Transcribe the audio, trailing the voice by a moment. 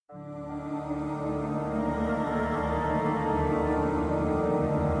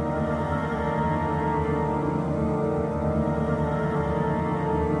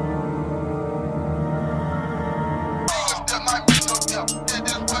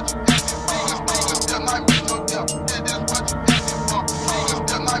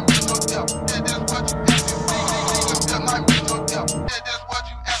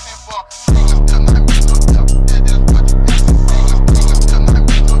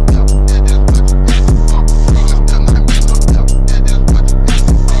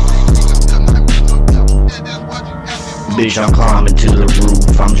Bitch, I'm climbing to the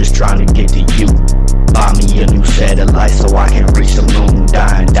roof, I'm just trying to get to you. Buy me a new satellite so I can reach the moon.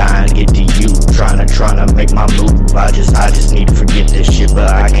 Dying to get to you. Trying to make my move. I just need to forget this shit,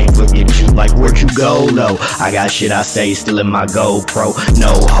 but I can't forget you. Like, where'd you go? No, I got shit I say still in my GoPro.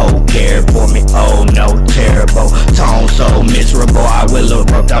 No hoe care for me, oh no, terrible. Tone so miserable, I will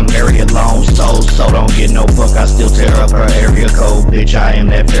erupt, I'm very alone. So don't get no fuck, I still tear up her area code. Bitch, I am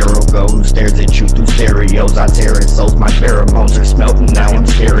that pharaoh who stares at you through stereos. I tear it, souls, my pheromones are smelting, now I'm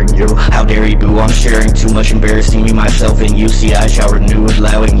scaring you. How dare you, boo, I'm sharing too much, embarrassing me, myself, and you. See, I shall renew,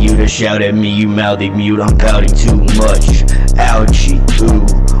 allowing you to shout at me, you mouthy mute, I'm pouting too much. Ouchie, ooh,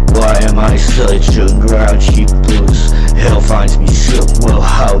 why am I such a grouchy puss? Hell finds me shook, well,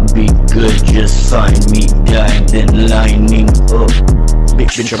 I'll be good, just find me dying, then lining up.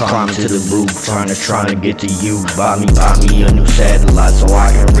 Bitch, I'm climbing to the roof, trying to get to you. Buy me a new satellite so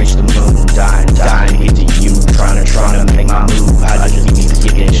I can reach the moon. Dying to get to you. Trying to make my move. I just need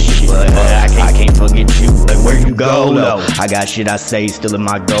to get this shit, but I can't forget you. Like, where you go? No, I got shit I say still in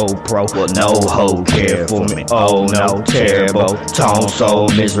my GoPro. Well, no hoe care for me. Oh no, terrible. Tone so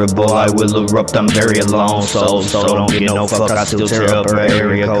miserable, I will erupt. I'm very alone. So don't get no fuck. I still tear up her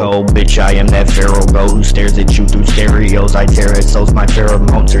area code. Bitch, I am that pharaoh who stares at you through stereos. I tear it, so's my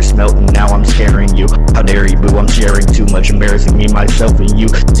pheromones are smelting, now I'm scaring you. How dare you, boo, I'm sharing too much, embarrassing me, myself, and you.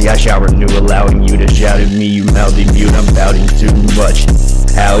 See, I shall renew, allowing you to shout at me, you mouthy mute, I'm pouting too much.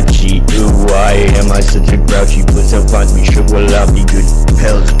 Ouchie, ooh, why am I such a grouchy puss? Hell finds me shook, well, I'll be good.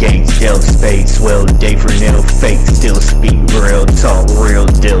 Hell's gang, stealth, spade, swell, day for nail, fake, still speak, real talk, real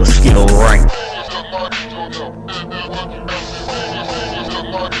deal, skill rank.